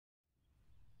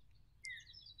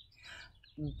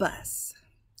Bus.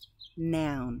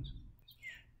 Noun.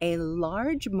 A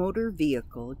large motor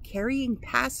vehicle carrying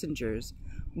passengers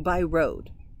by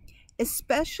road,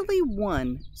 especially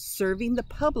one serving the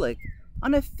public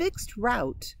on a fixed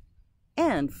route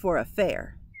and for a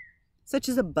fare, such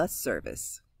as a bus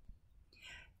service.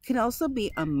 Can also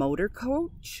be a motor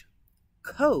coach,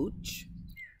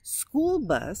 school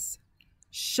bus,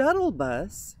 shuttle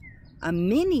bus, a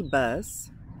minibus,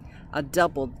 a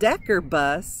double-decker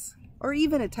bus, or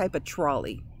even a type of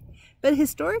trolley. But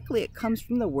historically it comes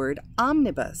from the word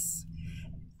omnibus.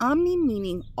 Omni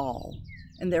meaning all,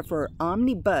 and therefore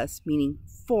omnibus meaning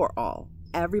for all.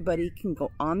 Everybody can go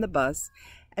on the bus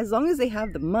as long as they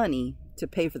have the money to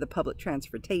pay for the public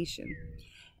transportation.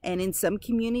 And in some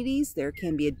communities there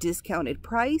can be a discounted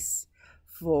price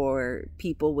for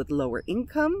people with lower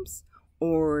incomes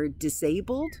or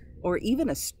disabled, or even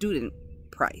a student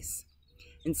price.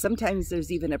 And sometimes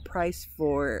there's even a price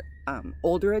for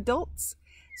older adults,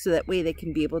 so that way they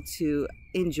can be able to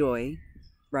enjoy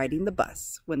riding the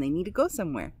bus when they need to go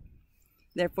somewhere.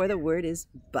 Therefore, the word is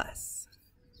bus.